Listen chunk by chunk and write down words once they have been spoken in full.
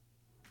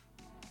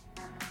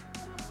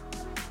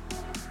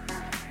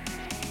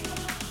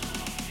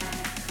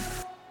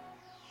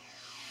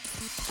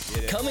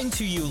Coming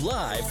to you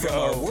live from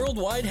our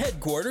worldwide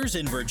headquarters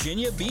in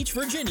Virginia Beach,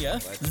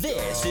 Virginia,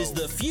 this is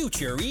the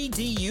Future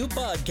EDU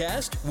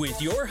Podcast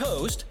with your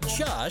host,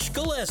 Josh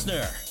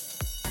Glessner.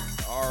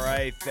 All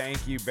right,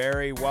 thank you,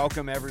 Barry.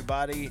 Welcome,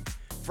 everybody.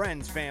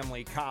 Friends,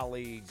 family,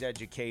 colleagues,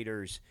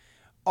 educators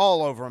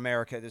all over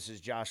America. This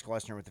is Josh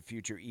Glessner with the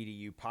Future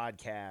EDU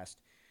Podcast.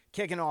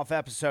 Kicking off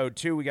episode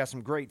 2, we got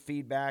some great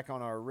feedback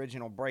on our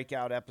original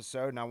breakout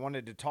episode, and I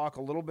wanted to talk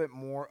a little bit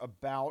more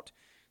about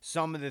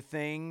some of the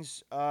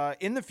things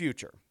in the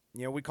future.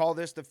 You know, we call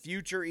this the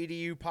Future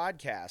EDU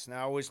Podcast. Now,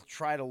 I always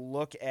try to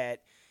look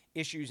at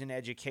issues in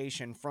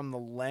education from the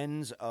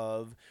lens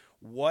of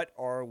what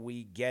are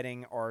we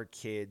getting our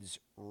kids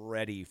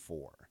ready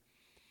for?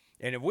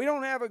 And if we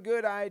don't have a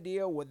good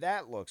idea what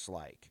that looks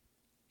like,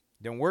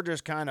 then we're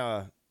just kind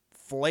of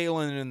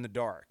flailing in the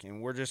dark,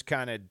 and we're just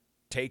kind of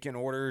taking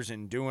orders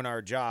and doing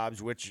our jobs,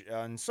 which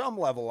on some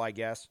level, I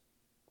guess,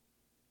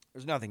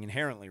 there's nothing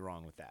inherently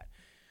wrong with that.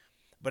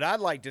 But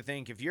I'd like to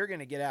think if you're going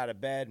to get out of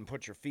bed and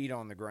put your feet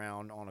on the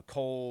ground on a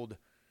cold,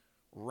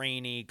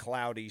 rainy,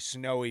 cloudy,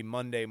 snowy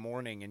Monday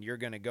morning and you're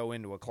going to go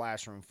into a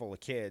classroom full of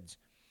kids,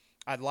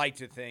 I'd like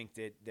to think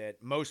that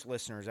most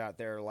listeners out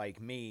there are like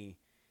me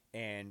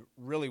and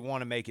really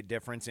want to make a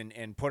difference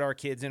and put our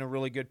kids in a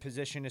really good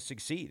position to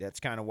succeed. That's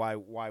kind of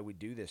why we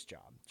do this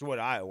job. It's why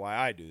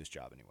I do this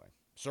job anyway.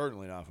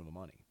 Certainly not for the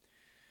money.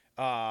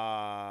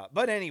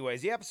 But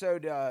anyways, the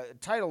episode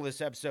title of this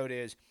episode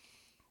is,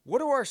 what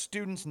do our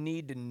students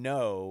need to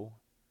know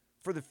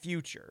for the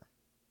future?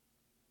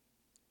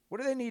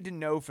 What do they need to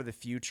know for the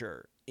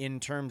future in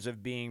terms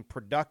of being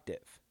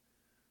productive?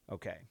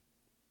 Okay.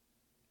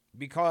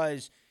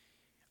 Because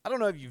I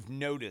don't know if you've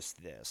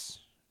noticed this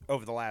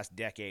over the last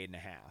decade and a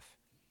half,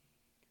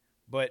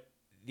 but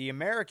the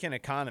American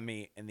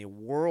economy and the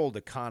world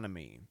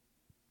economy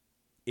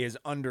is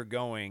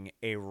undergoing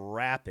a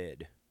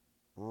rapid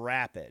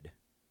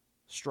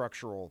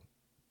structural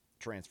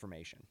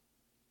transformation.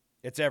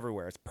 It's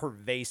everywhere. It's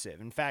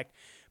pervasive. In fact,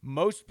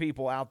 most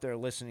people out there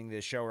listening to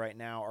this show right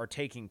now are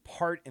taking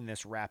part in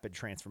this rapid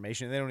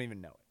transformation, and they don't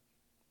even know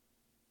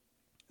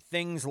it.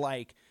 Things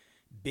like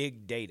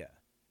big data.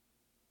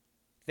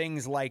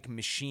 Things like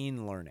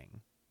machine learning.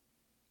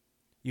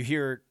 You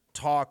hear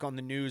talk on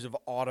the news of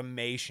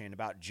automation,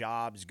 about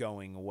jobs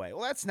going away.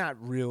 Well, that's not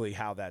really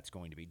how that's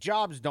going to be.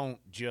 Jobs don't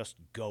just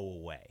go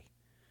away.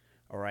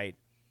 All right?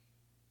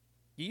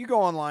 You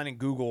go online and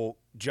Google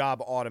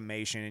job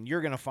automation, and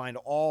you're going to find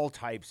all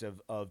types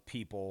of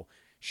people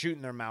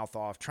shooting their mouth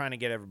off, trying to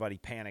get everybody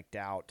panicked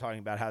out, talking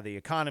about how the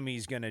economy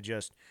is going to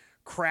just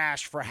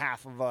crash for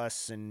half of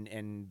us,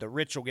 and the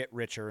rich will get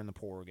richer and the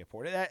poor will get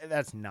poorer.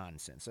 That's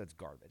nonsense. That's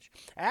garbage.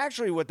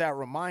 Actually, what that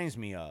reminds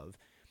me of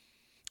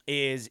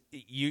is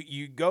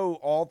you go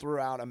all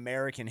throughout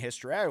American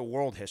history,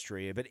 world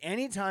history, but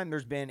anytime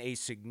there's been a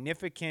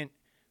significant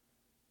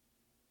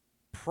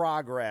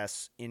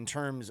progress in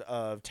terms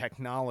of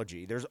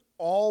technology, there's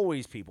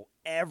always people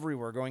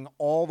everywhere going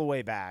all the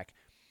way back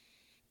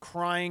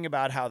crying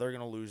about how they're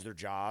going to lose their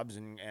jobs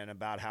and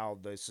about how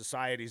the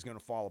society is going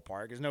to fall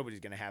apart because nobody's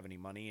going to have any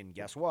money. And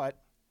guess what?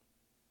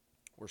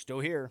 We're still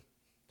here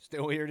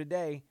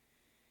today.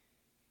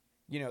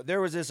 You know, there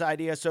was this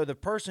idea. So the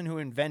person who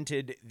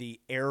invented the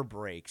air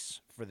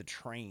brakes for the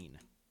train,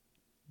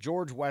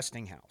 George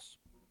Westinghouse,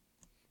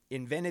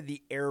 invented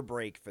the air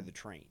brake for the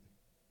train.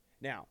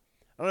 Now,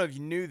 I don't know if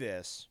you knew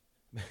this,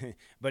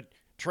 but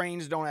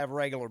trains don't have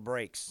regular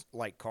brakes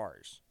like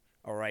cars,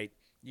 all right?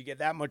 You get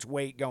that much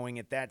weight going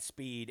at that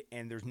speed,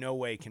 and there's no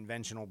way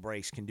conventional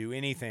brakes can do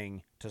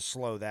anything to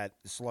slow that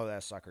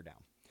sucker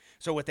down.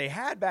 So what they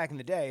had back in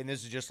the day, and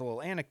this is just a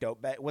little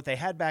anecdote, but what they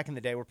had back in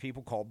the day were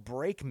people called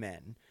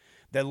brakemen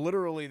that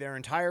literally their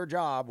entire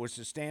job was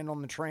to stand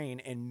on the train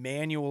and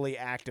manually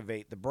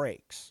activate the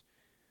brakes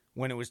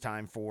when it was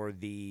time for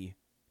the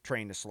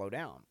train to slow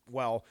down.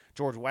 Well,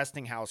 George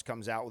Westinghouse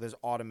comes out with his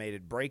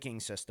automated braking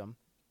system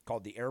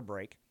called the air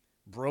brake.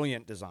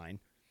 Brilliant design.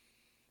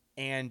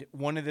 And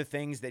one of the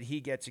things that he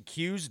gets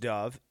accused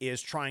of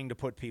is trying to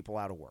put people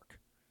out of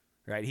work,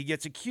 right? He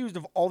gets accused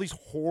of all these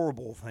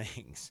horrible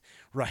things,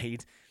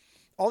 right?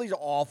 All these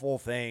awful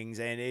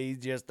things, and he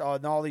just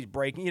all these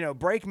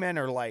brakemen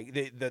are like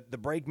the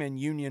brakemen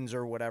unions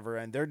or whatever,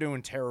 and they're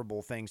doing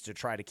terrible things to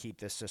try to keep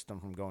this system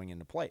from going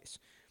into place.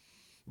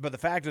 But the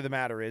fact of the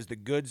matter is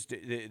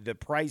the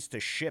price to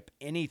ship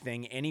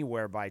anything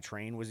anywhere by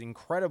train was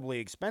incredibly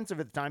expensive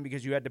at the time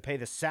because you had to pay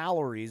the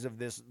salaries of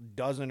this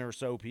dozen or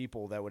so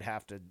people that would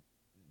have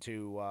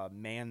to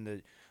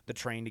man the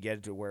train to get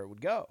it to where it would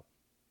go.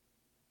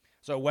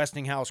 So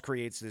Westinghouse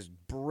creates this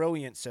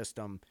brilliant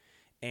system,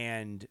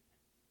 and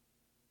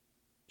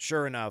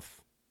sure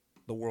enough,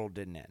 the world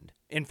didn't end.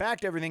 In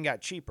fact, everything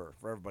got cheaper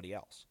for everybody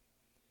else.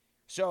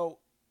 So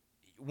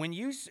when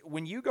you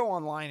go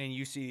online and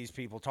you see these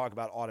people talk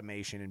about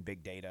automation and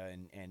big data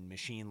and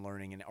machine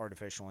learning and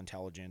artificial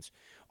intelligence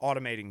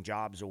automating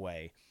jobs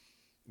away,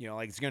 you know,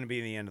 like it's going to be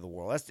the end of the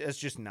world. That's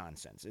just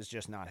nonsense. It's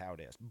just not how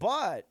it is.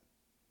 But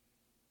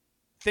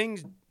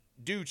things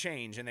do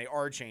change, and they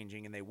are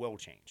changing, and they will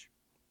change.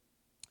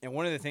 And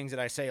one of the things that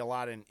I say a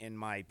lot in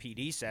my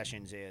PD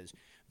sessions is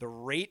the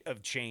rate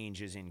of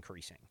change is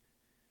increasing.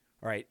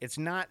 All right. It's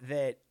not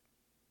that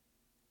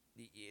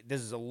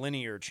this is a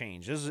linear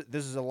change. This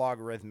is a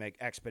logarithmic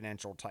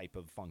exponential type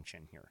of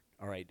function here.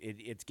 All right.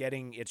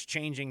 It's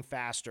changing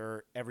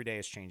faster. Every day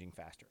it's changing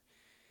faster.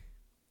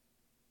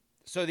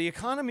 So the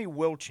economy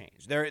will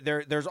change.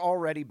 There's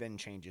already been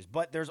changes,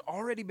 but there's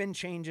already been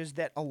changes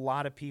that a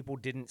lot of people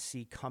didn't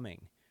see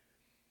coming.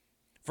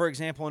 For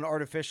example, an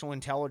artificial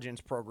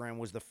intelligence program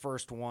was the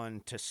first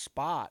one to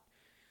spot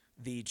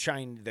the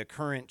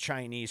current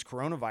Chinese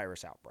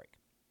coronavirus outbreak.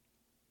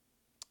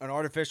 An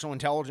artificial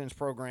intelligence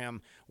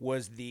program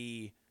was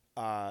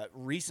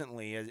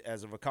recently,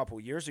 as of a couple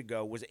years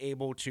ago, was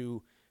able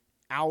to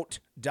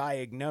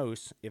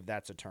out-diagnose, if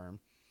that's a term,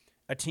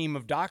 a team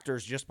of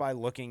doctors just by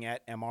looking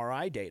at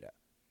MRI data.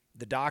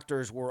 The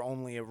doctors were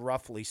only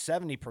roughly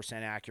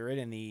 70% accurate,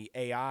 and the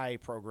AI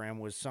program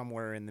was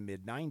somewhere in the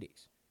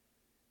mid-90s.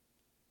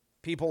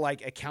 People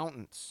like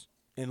accountants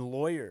and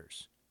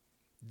lawyers,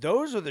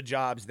 those are the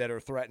jobs that are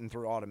threatened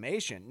through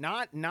automation,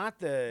 not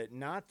the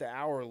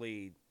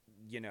hourly,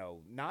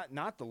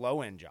 not the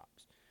low-end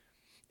jobs.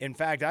 In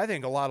fact, I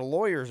think a lot of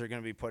lawyers are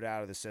going to be put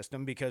out of the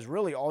system because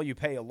really all you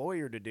pay a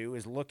lawyer to do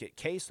is look at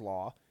case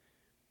law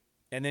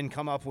and then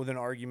come up with an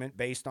argument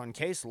based on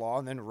case law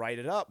and then write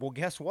it up. Well,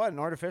 guess what? An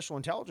artificial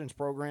intelligence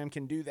program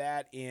can do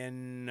that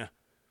in,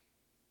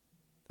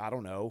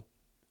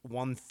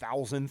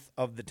 1,000th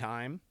of the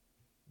time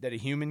that a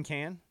human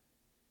can.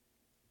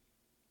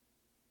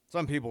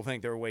 Some people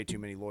think there are way too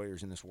many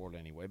lawyers in this world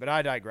anyway, but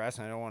I digress,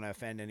 and I don't want to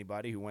offend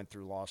anybody who went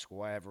through law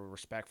school. I have a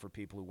respect for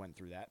people who went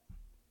through that.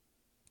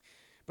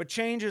 But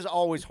change is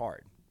always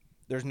hard.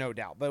 There's no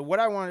doubt. But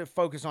what I want to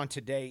focus on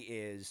today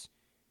is,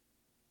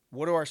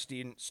 what do our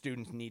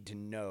students need to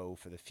know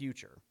for the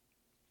future?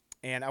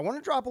 And I want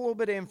to drop a little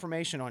bit of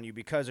information on you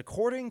because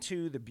according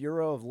to the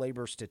Bureau of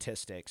Labor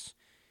Statistics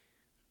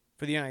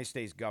for the United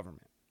States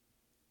government,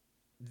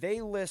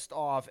 they list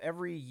off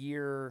every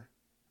year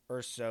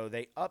or so,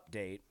 they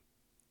update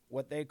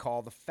what they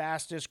call the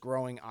fastest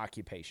growing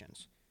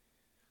occupations.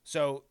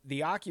 So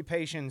the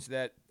occupations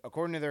that,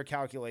 according to their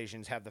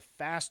calculations, have the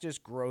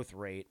fastest growth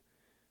rate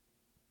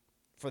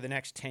for the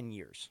next 10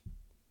 years,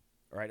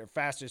 all right, or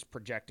fastest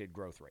projected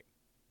growth rate.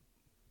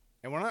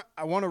 And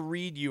I want to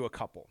read you a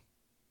couple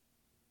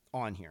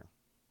on here.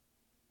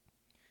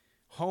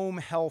 Home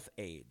health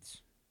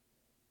aides,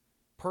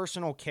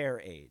 personal care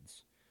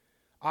aides,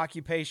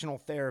 occupational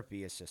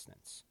therapy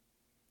assistants,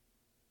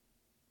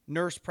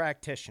 nurse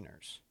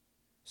practitioners,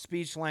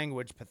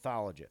 speech-language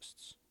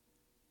pathologists,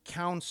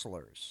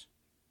 counselors,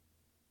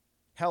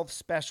 health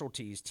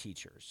specialties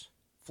teachers,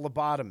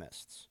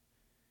 phlebotomists,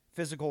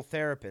 physical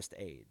therapist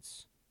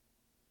aides.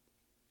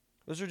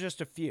 Those are just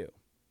a few.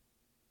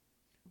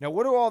 Now,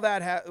 what do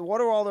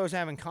all those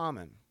have in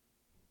common?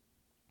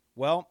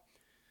 Well,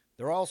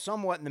 they're all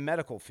somewhat in the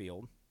medical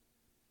field,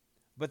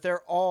 but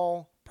they're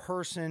all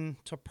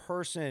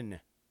person-to-person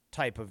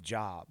type of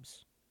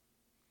jobs.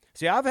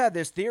 See, I've had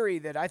this theory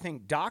that I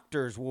think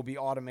doctors will be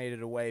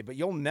automated away, but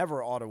you'll never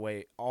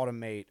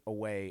automate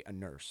away a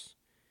nurse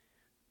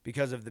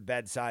because of the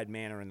bedside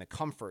manner and the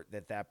comfort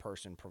that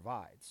person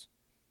provides.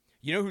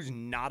 You know who's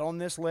not on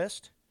this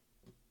list?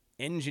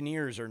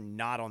 Engineers are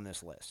not on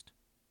this list.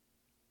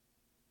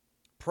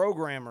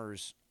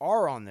 Programmers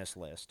are on this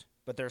list,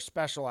 but they're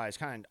specialized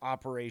kind of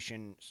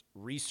operations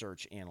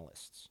research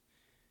analysts.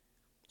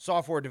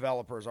 Software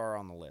developers are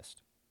on the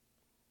list.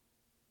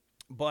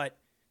 But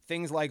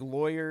things like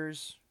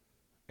lawyers,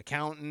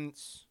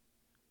 accountants,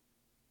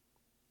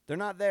 they're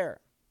not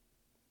there.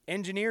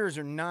 Engineers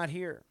are not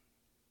here.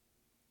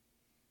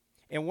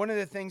 And one of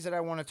the things that I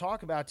want to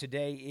talk about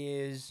today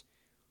is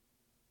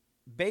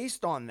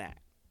based on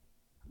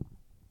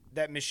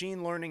that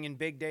machine learning and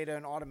big data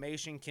and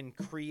automation can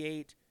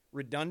create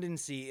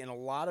redundancy in a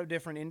lot of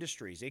different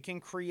industries. It can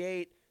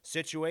create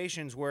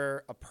situations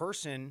where a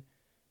person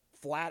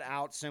flat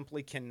out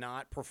simply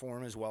cannot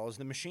perform as well as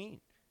the machine.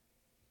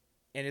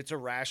 And it's a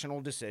rational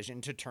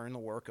decision to turn the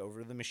work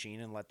over to the machine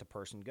and let the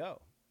person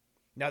go.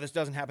 Now, this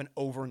doesn't happen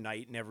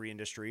overnight in every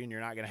industry, and you're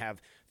not going to have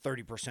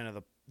 30%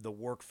 of the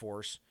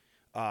workforce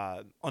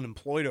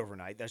unemployed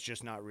overnight. That's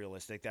just not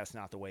realistic. That's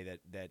not the way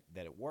that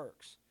it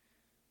works.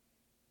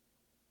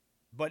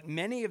 But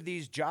many of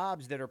these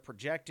jobs that are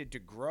projected to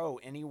grow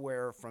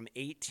anywhere from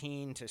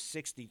 18 to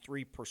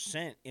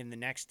 63% in the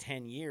next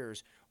 10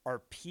 years are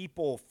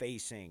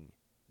people-facing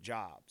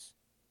jobs.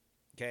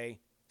 Okay?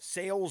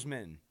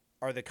 Salesmen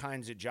are the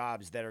kinds of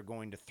jobs that are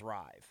going to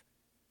thrive.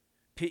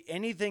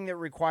 Anything that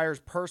requires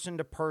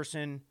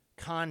person-to-person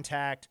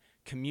contact,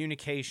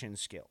 communication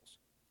skills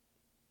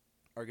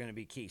are going to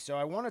be key. So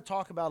I want to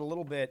talk about a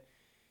little bit,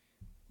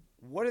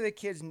 what do the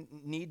kids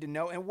need to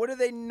know and what do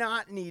they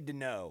not need to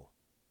know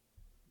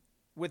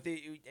with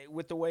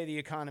the way the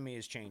economy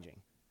is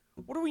changing?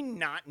 What do we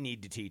not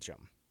need to teach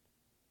them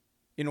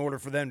in order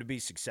for them to be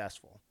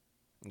successful?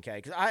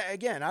 Okay, because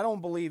I don't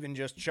believe in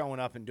just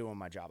showing up and doing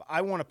my job.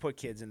 I want to put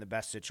kids in the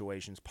best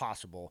situations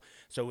possible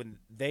so when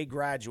they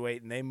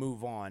graduate and they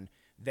move on,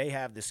 they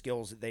have the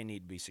skills that they need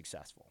to be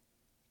successful.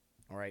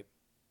 All right?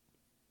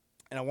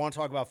 And I want to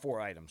talk about 4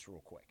 items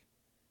real quick.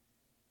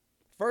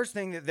 First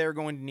thing that they're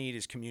going to need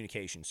is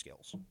communication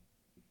skills.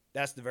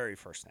 That's the very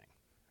first thing.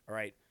 All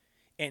right?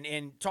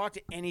 And talk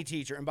to any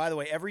teacher. And by the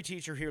way, every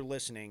teacher here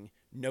listening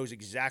knows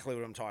exactly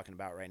what I'm talking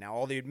about right now.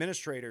 All the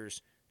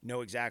administrators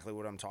know exactly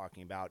what I'm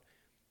talking about.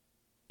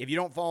 If you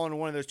don't fall into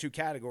one of those 2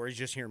 categories,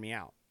 just hear me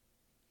out.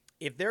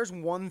 If there's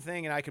one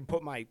thing, and I can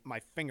put my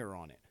finger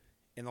on it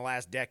in the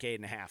last decade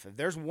and a half, if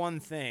there's one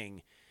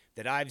thing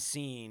that I've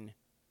seen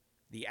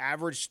the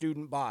average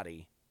student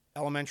body,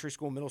 elementary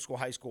school, middle school,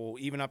 high school,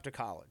 even up to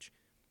college,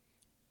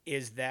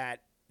 is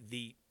that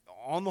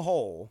on the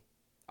whole,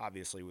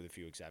 obviously with a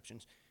few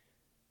exceptions,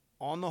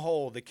 on the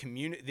whole,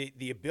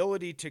 the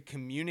ability to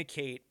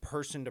communicate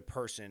person to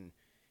person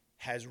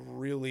has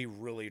really,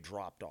 really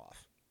dropped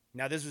off.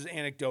 Now, this is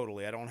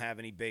anecdotally. I don't have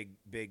any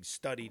big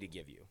study to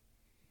give you.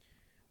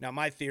 Now,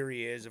 my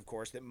theory is, of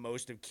course, that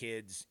most of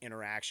kids'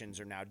 interactions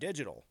are now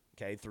digital,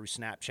 okay, through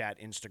Snapchat,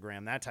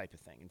 Instagram, that type of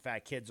thing. In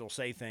fact, kids will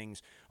say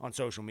things on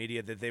social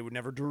media that they would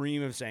never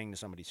dream of saying to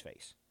somebody's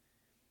face.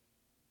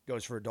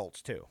 Goes for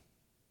adults, too.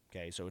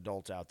 Okay, so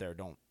adults out there,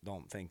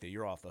 don't think that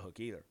you're off the hook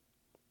either.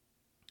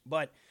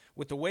 But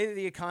with the way that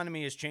the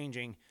economy is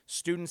changing,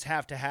 students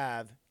have to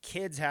have,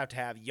 kids have to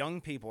have,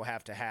 young people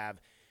have to have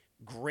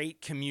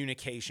great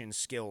communication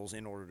skills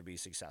in order to be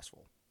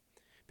successful.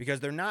 Because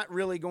they're not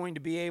really going to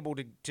be able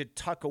to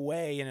tuck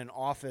away in an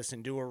office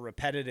and do a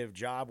repetitive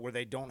job where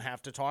they don't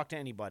have to talk to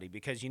anybody.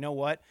 Because you know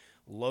what?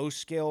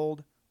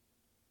 Low-skilled,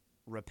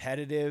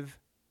 repetitive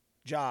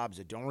jobs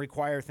that don't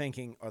require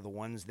thinking are the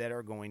ones that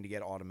are going to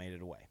get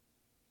automated away.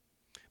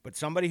 But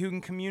somebody who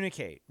can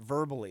communicate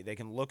verbally, they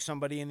can look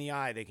somebody in the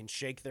eye, they can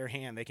shake their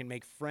hand, they can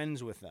make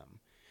friends with them,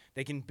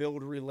 they can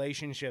build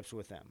relationships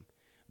with them.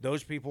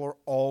 Those people are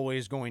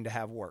always going to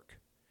have work.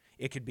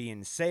 It could be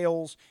in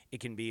sales,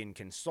 it can be in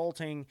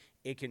consulting,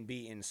 it can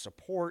be in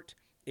support,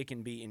 it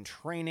can be in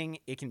training,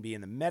 it can be in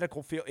the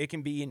medical field, it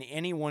can be in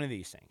any one of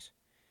these things.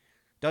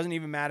 Doesn't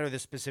even matter the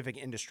specific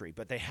industry,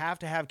 but they have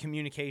to have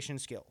communication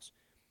skills.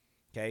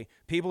 Okay?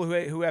 People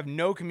who have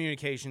no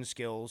communication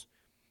skills,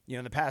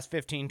 in the past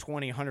 15,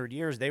 20, 100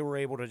 years, they were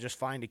able to just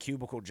find a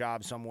cubicle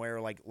job somewhere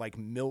like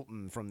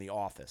Milton from The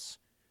Office.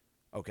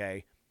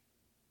 Okay?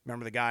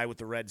 Remember the guy with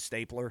the red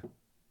stapler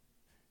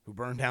who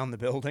burned down the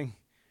building?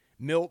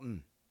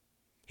 Milton.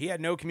 He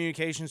had no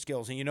communication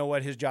skills, and you know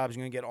what? His job is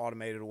going to get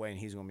automated away, and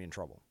he's going to be in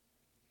trouble.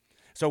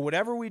 So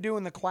whatever we do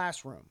in the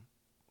classroom,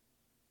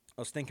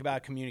 let's think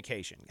about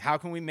communication. How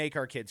can we make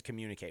our kids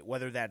communicate?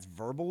 Whether that's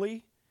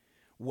verbally,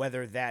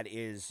 whether that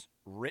is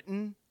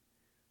written,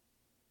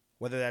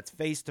 whether that's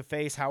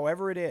face-to-face,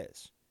 however it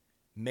is,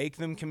 make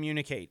them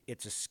communicate.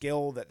 It's a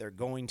skill that they're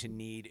going to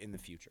need in the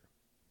future.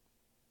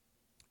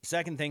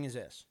 Second thing is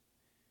this.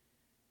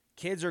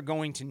 Kids are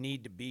going to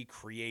need to be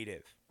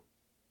creative.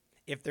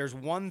 If there's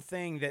one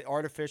thing that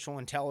artificial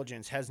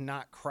intelligence has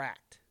not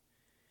cracked,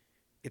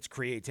 it's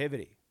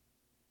creativity.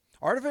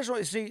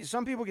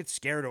 Some people get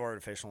scared of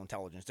artificial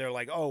intelligence. They're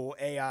like, oh,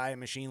 AI,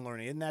 machine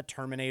learning, isn't that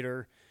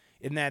Terminator?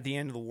 Isn't that the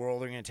end of the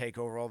world? They're going to take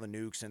over all the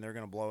nukes and they're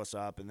going to blow us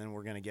up and then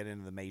we're going to get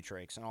into the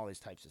Matrix and all these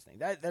types of things.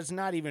 That's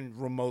not even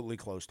remotely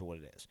close to what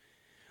it is.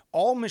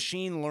 All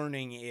machine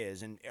learning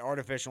is, and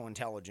artificial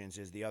intelligence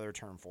is the other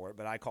term for it,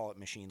 but I call it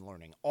machine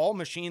learning. All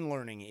machine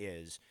learning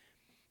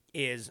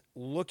is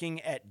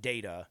looking at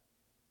data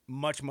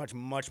much, much,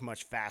 much,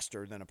 much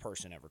faster than a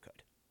person ever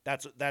could.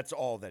 That's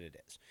all that it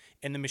is.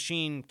 And the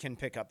machine can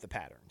pick up the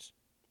patterns.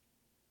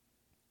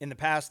 In the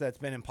past, that's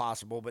been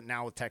impossible, but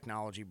now with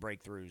technology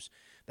breakthroughs,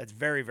 that's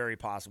very, very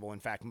possible. In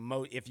fact,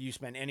 if you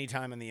spend any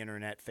time on the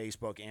internet,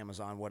 Facebook,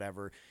 Amazon,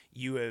 whatever,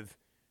 you have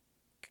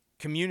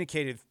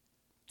communicated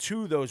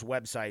to those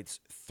websites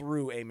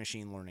through a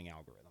machine learning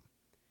algorithm.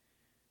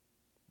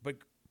 But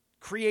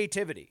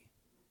creativity.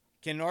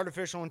 Can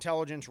artificial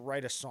intelligence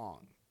write a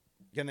song?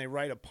 Can they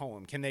write a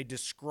poem? Can they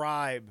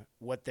describe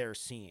what they're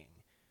seeing?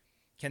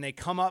 Can they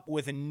come up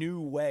with a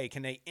new way?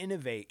 Can they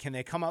innovate? Can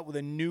they come up with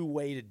a new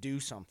way to do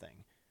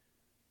something?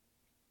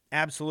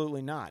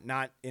 Absolutely not.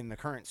 Not in the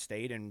current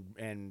state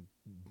and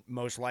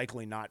most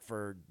likely not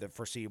for the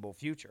foreseeable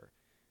future.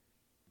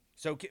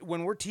 So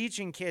when we're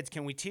teaching kids,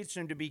 can we teach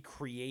them to be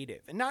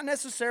creative? And not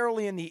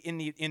necessarily in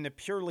the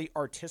purely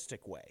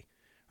artistic way.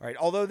 All right?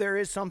 Although there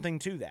is something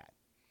to that.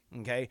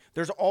 Okay?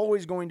 There's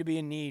always going to be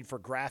a need for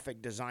graphic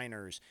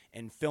designers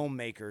and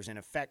filmmakers and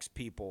effects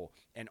people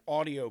and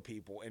audio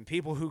people and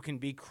people who can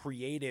be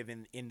creative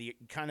in the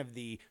kind of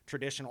the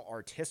traditional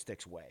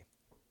artistic way.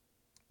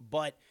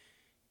 But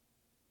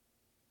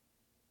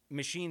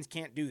machines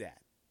can't do that.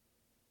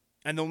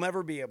 And they'll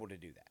never be able to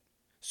do that.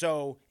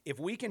 So if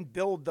we can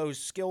build those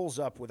skills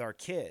up with our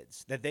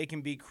kids, that they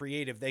can be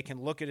creative, they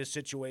can look at a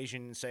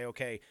situation and say,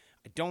 okay,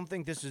 I don't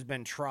think this has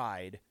been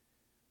tried,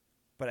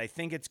 but I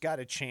think it's got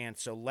a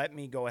chance, so let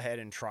me go ahead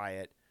and try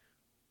it.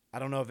 I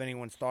don't know if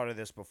anyone's thought of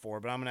this before,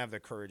 but I'm going to have the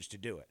courage to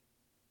do it.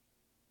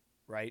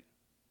 Right?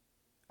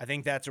 I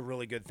think that's a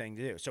really good thing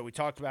to do. So we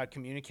talked about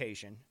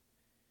communication.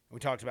 We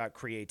talked about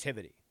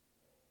creativity.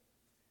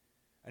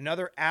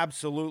 Another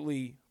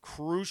absolutely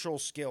crucial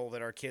skill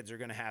that our kids are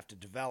going to have to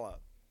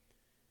develop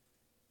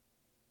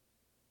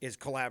is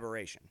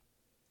collaboration,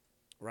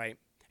 right?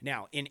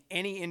 Now, in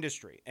any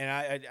industry, and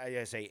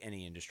I say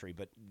any industry,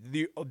 but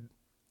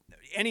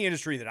any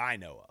industry that I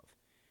know of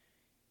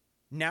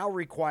now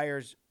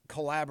requires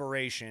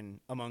collaboration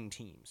among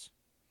teams.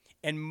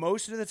 And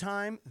most of the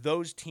time,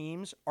 those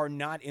teams are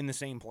not in the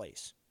same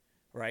place,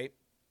 right?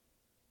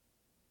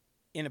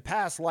 In a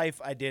past life,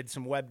 I did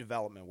some web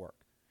development work.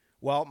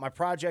 Well, my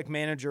project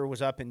manager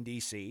was up in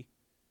D.C.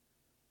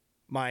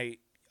 My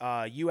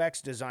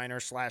UX designer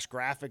 /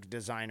 graphic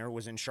designer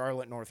was in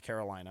Charlotte, North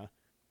Carolina.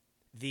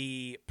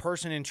 The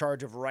person in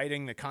charge of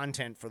writing the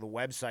content for the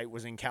website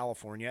was in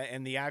California,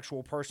 and the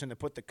actual person that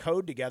put the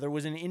code together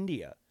was in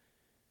India.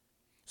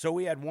 So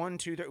we had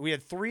we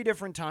had 3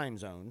 different time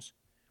zones.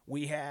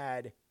 We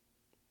had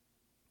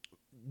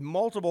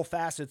multiple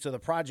facets of the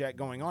project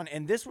going on,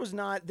 and this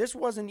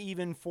wasn't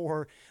even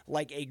for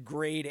like a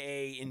grade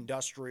A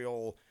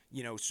industrial,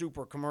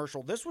 super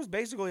commercial. This was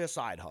basically a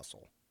side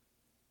hustle,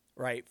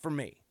 right? For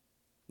me.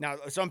 Now,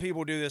 some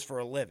people do this for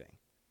a living,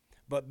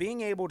 but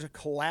being able to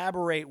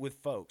collaborate with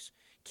folks,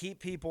 keep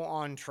people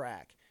on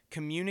track,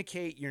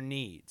 communicate your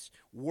needs,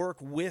 work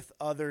with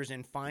others,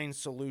 and find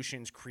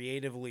solutions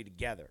creatively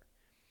together.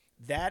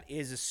 That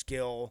is a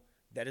skill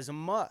that is a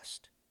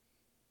must,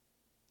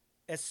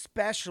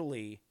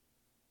 especially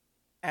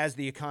as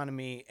the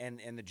economy and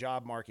the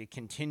job market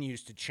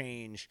continues to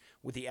change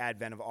with the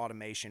advent of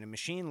automation and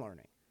machine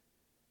learning.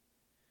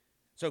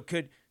 So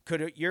could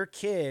your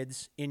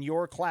kids in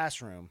your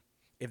classroom,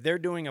 if they're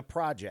doing a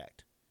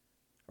project,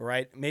 all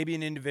right, maybe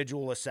an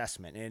individual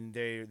assessment, and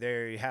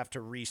they have to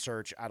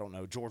research, I don't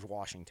know, George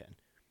Washington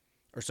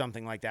or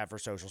something like that for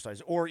social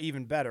studies, or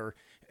even better,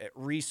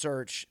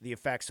 research the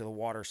effects of the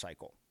water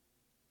cycle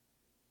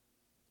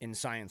in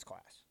science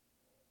class.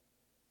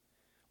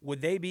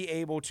 Would they be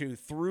able to,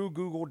 through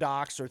Google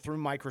Docs or through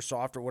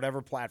Microsoft or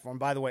whatever platform?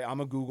 By the way,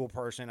 I'm a Google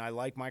person. I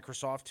like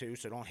Microsoft too,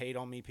 so don't hate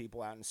on me,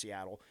 people out in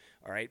Seattle,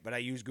 all right? But I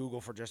use Google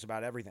for just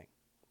about everything.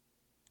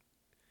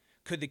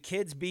 Could the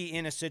kids be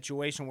in a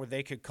situation where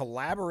they could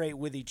collaborate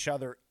with each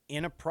other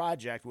in a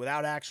project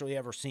without actually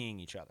ever seeing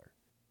each other?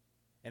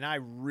 And I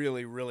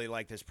really, really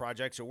like this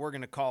project, so we're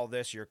going to call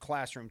this your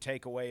classroom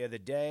takeaway of the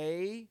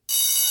day.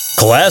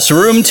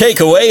 Classroom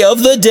takeaway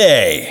of the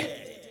day.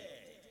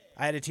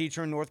 I had a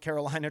teacher in North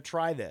Carolina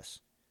try this.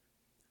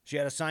 She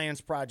had a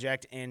science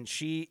project, and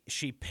she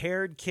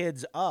paired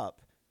kids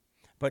up,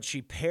 but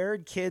she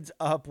paired kids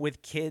up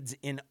with kids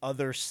in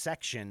other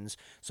sections,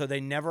 so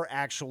they never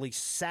actually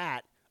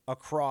sat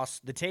across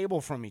the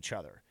table from each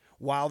other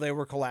while they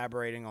were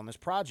collaborating on this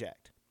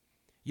project.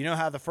 You know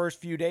how the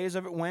first few days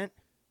of it went?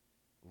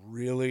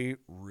 Really,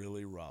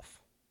 really rough.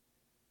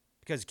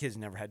 Because kids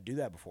never had to do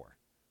that before,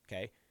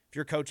 okay? If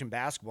you're coaching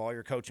basketball,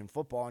 you're coaching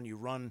football, and you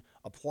run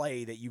a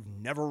play that you've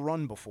never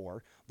run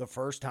before, the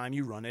first time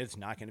you run it, it's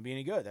not going to be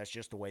any good. That's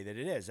just the way that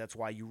it is. That's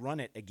why you run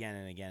it again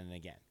and again and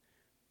again.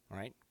 All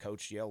right?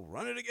 Coach yelled,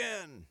 "Run it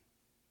again."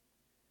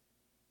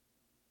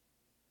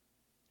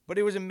 But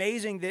it was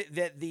amazing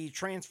that the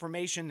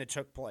transformation that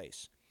took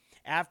place.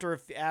 After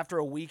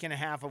a week and a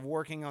half of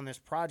working on this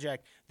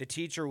project, the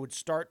teacher would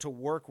start to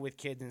work with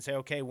kids and say,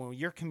 okay, when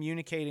you're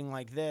communicating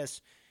like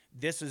this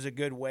is a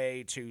good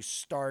way to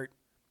start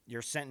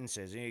your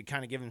sentences. And you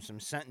kind of give them some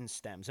sentence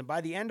stems. And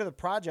by the end of the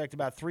project,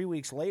 about 3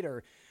 weeks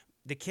later,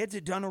 the kids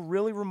had done a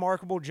really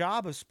remarkable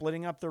job of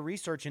splitting up their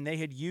research, and they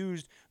had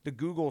used the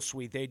Google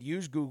Suite. They'd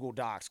used Google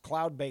Docs,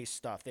 cloud-based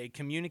stuff. They'd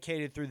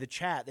communicated through the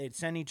chat. They'd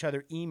sent each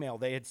other email.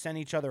 They had sent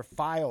each other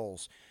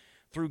files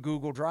through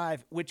Google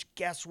Drive, which,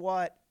 guess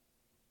what?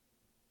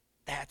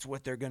 That's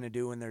what they're going to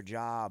do in their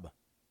job.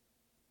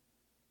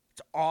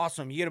 It's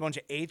awesome. You get a bunch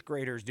of 8th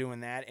graders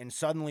doing that, and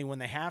suddenly when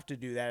they have to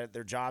do that at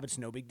their job, it's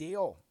no big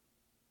deal.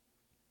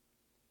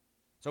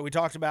 So we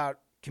talked about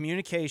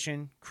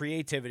communication,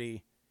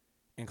 creativity,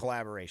 and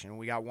collaboration.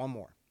 We got one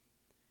more.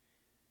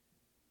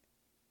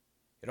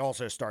 It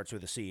also starts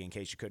with a C in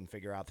case you couldn't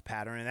figure out the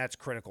pattern, and that's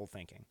critical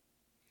thinking.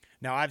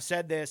 Now, I've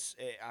said this,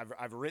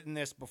 I've written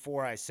this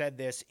before, I said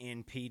this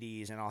in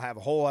PDs, and I'll have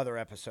a whole other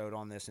episode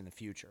on this in the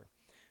future.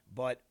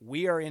 But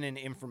we are in an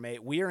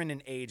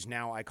age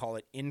now, I call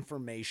it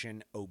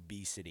information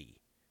obesity.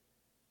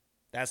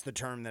 That's the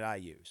term that I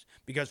use.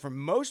 Because for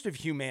most of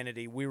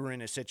humanity, we were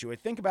in a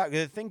situation,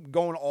 think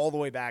going all the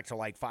way back to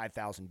like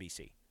 5000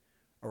 BC,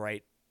 all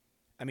right?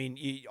 I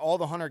mean, all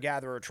the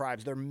hunter-gatherer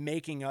tribes, they're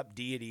making up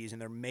deities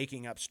and they're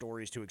making up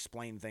stories to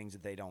explain things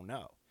that they don't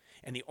know.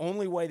 And the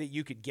only way that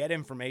you could get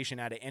information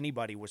out of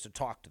anybody was to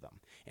talk to them.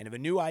 And if a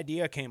new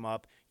idea came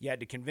up, you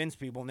had to convince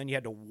people, and then you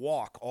had to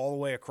walk all the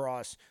way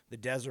across the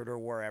desert or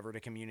wherever to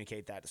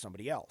communicate that to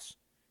somebody else,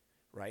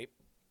 right?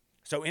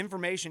 So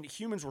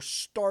humans were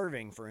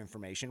starving for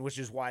information, which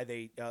is why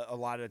they a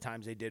lot of the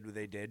times they did what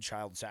they did,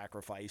 child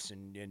sacrifice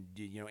and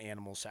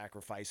animal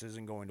sacrifices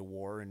and going to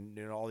war and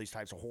all these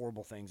types of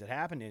horrible things that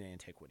happened in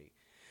antiquity.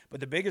 But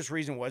the biggest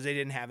reason was they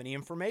didn't have any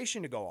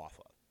information to go off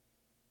of.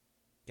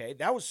 Okay,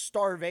 that was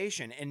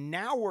starvation. And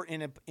now we're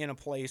in a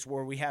place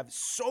where we have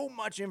so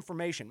much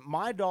information.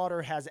 My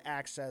daughter has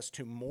access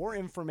to more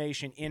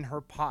information in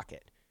her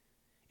pocket,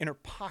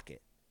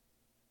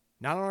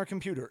 not on her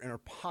computer, in her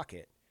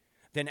pocket,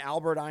 than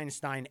Albert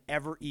Einstein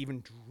ever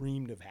even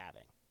dreamed of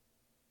having.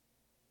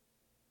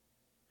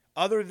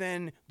 Other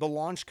than the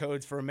launch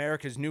codes for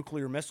America's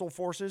nuclear missile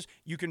forces,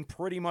 you can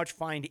pretty much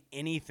find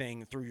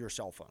anything through your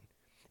cell phone.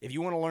 If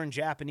you want to learn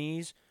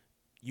Japanese,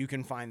 you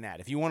can find that.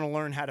 If you want to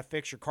learn how to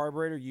fix your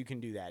carburetor, you can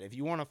do that. If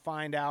you want to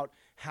find out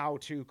how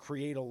to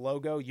create a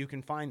logo, you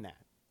can find that.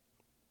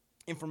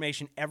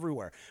 Information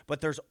everywhere. But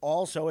there's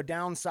also a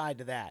downside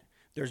to that.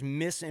 There's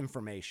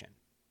misinformation.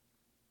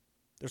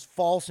 There's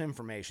false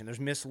information. There's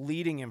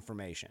misleading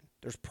information.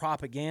 There's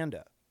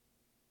propaganda.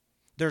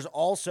 There's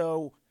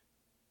also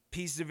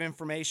pieces of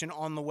information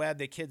on the web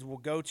that kids will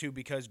go to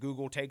because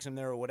Google takes them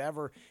there or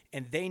whatever,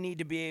 and they need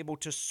to be able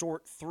to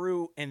sort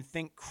through and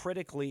think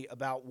critically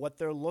about what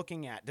they're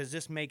looking at. Does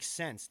this make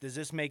sense? Does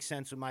this make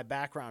sense with my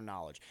background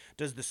knowledge?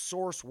 Does the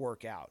source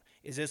work out?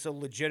 Is this a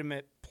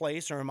legitimate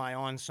place, or am I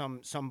on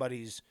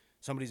somebody's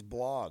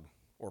blog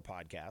or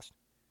podcast?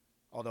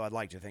 Although I'd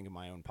like to think of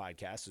my own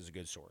podcast as a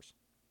good source.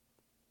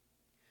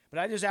 But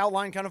I just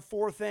outlined kind of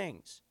 4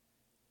 things.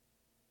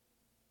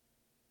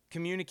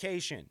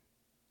 Communication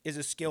is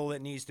a skill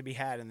that needs to be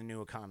had in the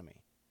new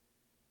economy.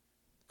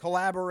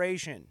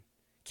 Collaboration.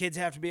 Kids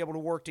have to be able to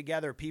work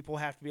together. People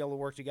have to be able to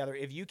work together.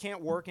 If you can't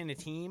work in a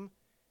team,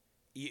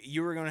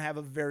 you are going to have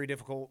a very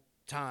difficult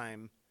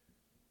time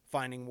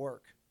finding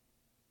work.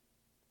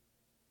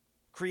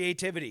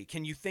 Creativity.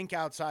 Can you think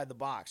outside the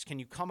box? Can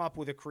you come up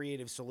with a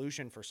creative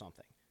solution for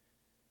something?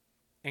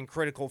 And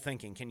critical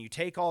thinking. Can you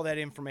take all that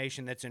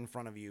information that's in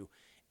front of you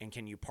and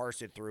can you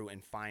parse it through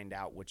and find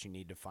out what you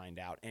need to find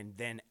out and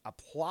then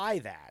apply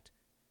that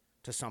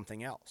to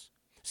something else?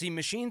 See,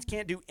 machines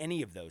can't do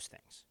any of those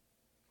things.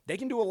 They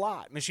can do a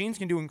lot. Machines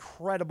can do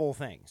incredible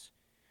things,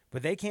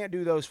 but they can't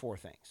do those 4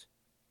 things.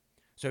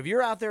 So if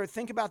you're out there,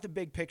 think about the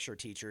big picture,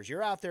 teachers.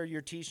 You're out there,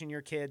 you're teaching your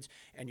kids,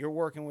 and you're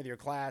working with your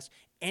class.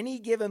 Any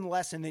given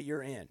lesson that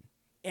you're in,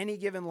 any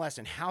given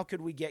lesson, how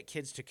could we get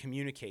kids to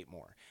communicate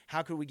more?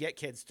 How could we get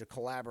kids to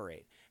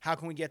collaborate? How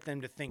can we get them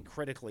to think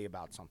critically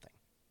about something?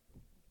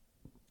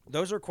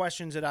 Those are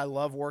questions that I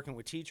love working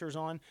with teachers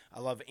on. I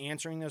love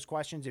answering those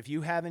questions. If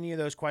you have any of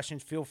those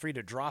questions, feel free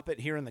to drop it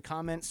here in the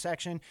comments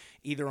section,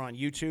 either on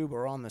YouTube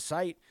or on the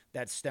site.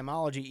 That's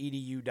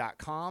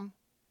stemologyedu.com.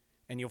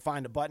 And you'll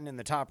find a button in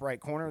the top right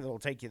corner that will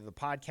take you to the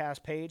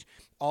podcast page.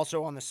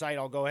 Also on the site,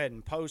 I'll go ahead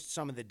and post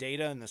some of the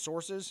data and the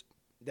sources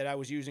that I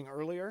was using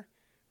earlier,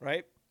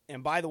 right?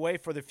 And by the way,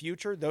 for the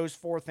future, those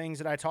 4 things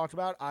that I talked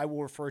about, I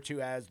will refer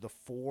to as the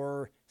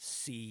 4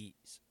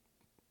 C's.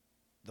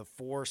 The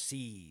 4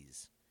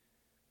 C's.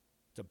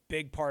 It's a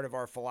big part of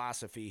our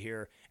philosophy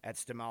here at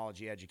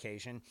STEMology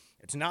Education.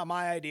 It's not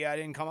my idea. I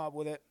didn't come up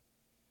with it,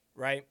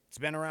 right? It's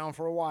been around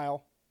for a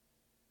while,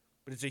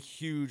 but it's a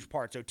huge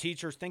part. So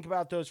teachers, think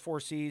about those 4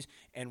 C's,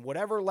 and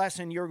whatever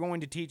lesson you're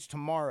going to teach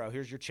tomorrow,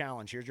 here's your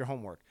challenge, here's your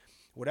homework.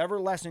 Whatever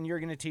lesson you're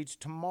going to teach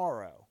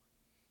tomorrow,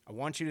 I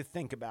want you to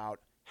think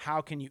about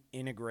how can you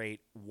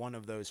integrate one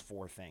of those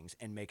 4 things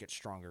and make it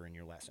stronger in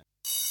your lesson.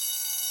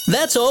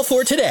 That's all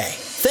for today.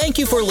 Thank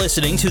you for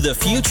listening to the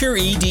Future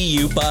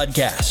EDU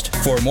podcast.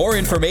 For more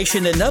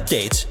information and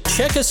updates,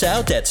 check us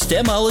out at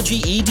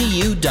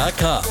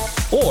stemologyedu.com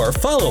or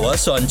follow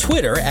us on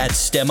Twitter at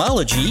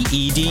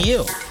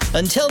stemologyedu.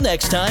 Until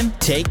next time,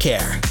 take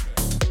care.